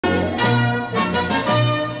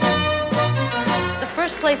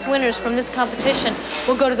place winners from this competition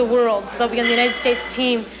will go to the Worlds. They'll be on the United States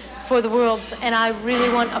team for the Worlds, and I really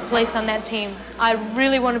want a place on that team. I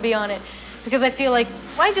really want to be on it, because I feel like,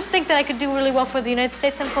 I just think that I could do really well for the United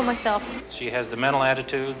States and for myself. She has the mental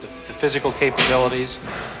attitude, the physical capabilities,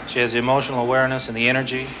 she has the emotional awareness and the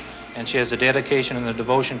energy, and she has the dedication and the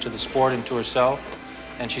devotion to the sport and to herself,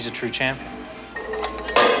 and she's a true champion.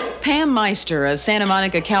 Pam Meister of Santa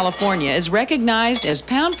Monica, California, is recognized as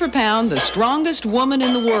pound for pound the strongest woman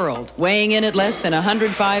in the world. Weighing in at less than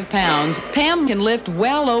 105 pounds, Pam can lift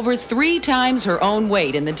well over 3 times her own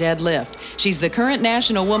weight in the deadlift. She's the current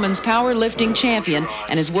National Women's Powerlifting Champion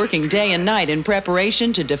and is working day and night in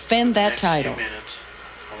preparation to defend that title. Few minutes,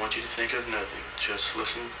 I want you to think of nothing. Just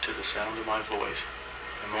listen to the sound of my voice.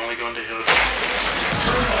 I'm only going to help you.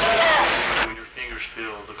 When your fingers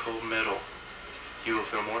feel the cold metal, you will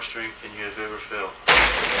feel more strength than you have ever felt.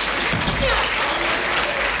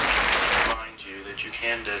 Remind you that you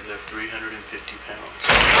can deadlift 350 pounds.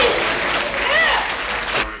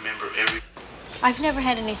 And remember every... I've never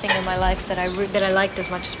had anything in my life that I liked as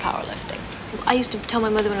much as powerlifting. I used to tell my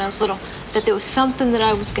mother when I was little that there was something that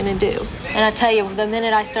I was going to do. And I tell you, the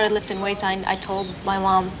minute I started lifting weights, I told my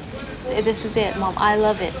mom, this is it, Mom, I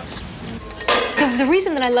love it. The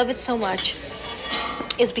reason that I love it so much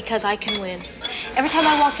is because I can win. Every time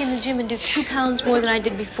I walk in the gym and do 2 pounds more than I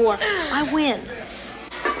did before, I win.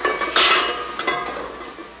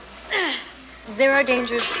 There are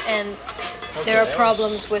dangers and there are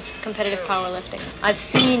problems with competitive powerlifting. I've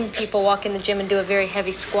seen people walk in the gym and do a very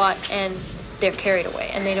heavy squat and they're carried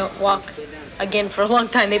away and they don't walk again for a long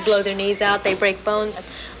time. They blow their knees out, they break bones.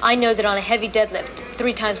 I know that on a heavy deadlift,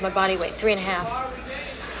 3 times my body weight,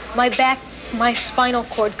 3.5, my back, my spinal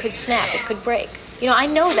cord could snap, it could break. You know, I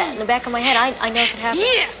know that in the back of my head. I know it could happen.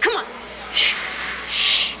 Yeah, come on.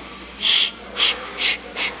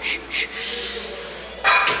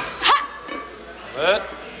 What?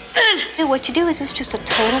 What you do is it's just a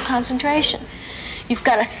total concentration. You've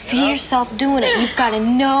got to see yourself doing it. You've got to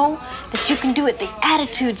know that you can do it. The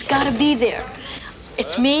attitude's got to be there.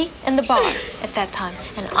 It's me and the bar at that time,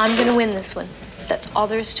 and I'm going to win this one. That's all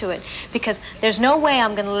there is to it. Because there's no way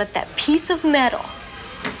I'm going to let that piece of metal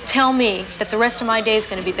tell me that the rest of my day is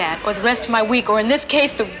going to be bad, or the rest of my week, or in this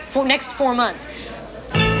case, the next 4 months.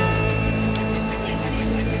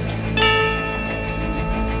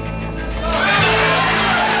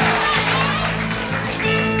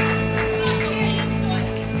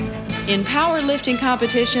 In powerlifting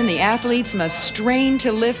competition, the athletes must strain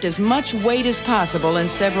to lift as much weight as possible in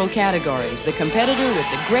several categories. The competitor with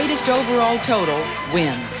the greatest overall total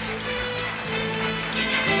wins.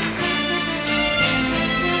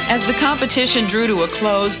 As the competition drew to a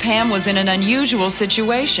close, Pam was in an unusual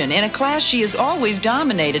situation. In a class she has always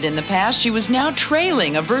dominated in the past, she was now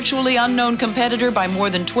trailing a virtually unknown competitor by more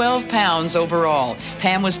than 12 pounds overall.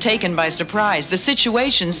 Pam was taken by surprise. The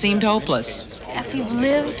situation seemed hopeless. After you've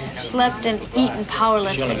lived, slept, and eaten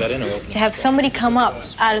powerlifting, to have somebody come up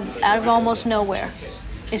out of almost nowhere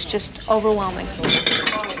is just overwhelming.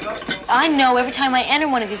 I know every time I enter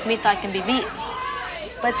one of these meets I can be beaten,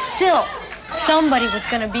 but still, somebody was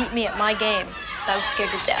going to beat me at my game. I was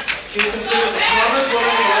scared to death.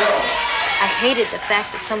 I hated the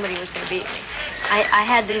fact that somebody was going to beat me. I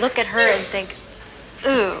had to look at her and think,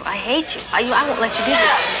 ooh, I hate you. I won't let you do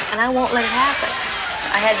this to me, and I won't let it happen.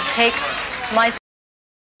 I had to take my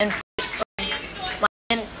and my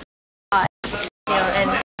and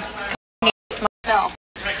against myself.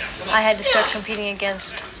 I had to start competing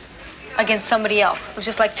against somebody else. It was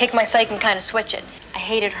just like take my psyche and kind of switch it. I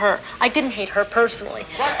hated her. I didn't hate her personally.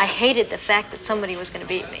 I hated the fact that somebody was going to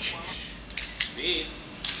beat me.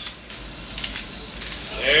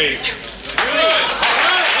 There you go.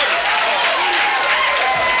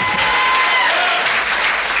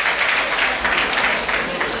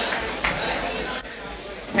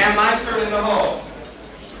 Pam Meister in the hole.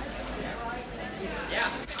 Yeah.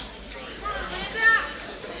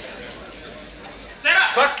 Set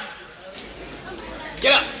up. Buck.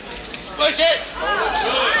 Get up. Push it.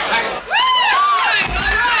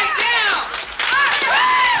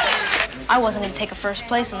 I wasn't going to take a first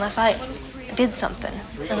place unless I did something,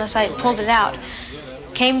 unless I pulled it out.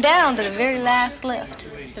 Came down to the very last lift,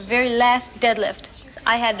 the very last deadlift.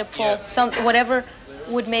 I had to pull whatever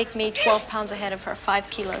would make me 12 pounds ahead of her, 5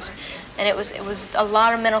 kilos. And it was a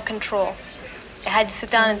lot of mental control. I had to sit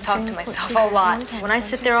down and talk to myself a lot. When I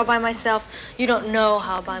sit there all by myself, you don't know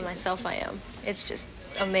how by myself I am. It's just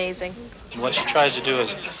amazing. What she tries to do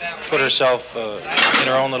is put herself in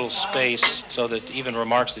her own little space so that even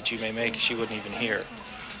remarks that you may make, she wouldn't even hear.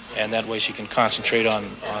 And that way she can concentrate on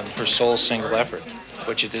her sole single effort.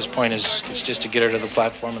 which at this point is it's just to get her to the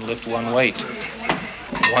platform and lift one weight,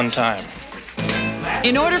 one time.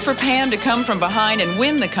 In order for Pam to come from behind and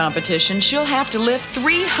win the competition, she'll have to lift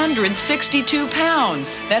 362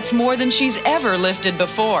 pounds. That's more than she's ever lifted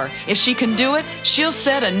before. If she can do it, she'll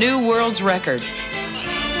set a new world's record.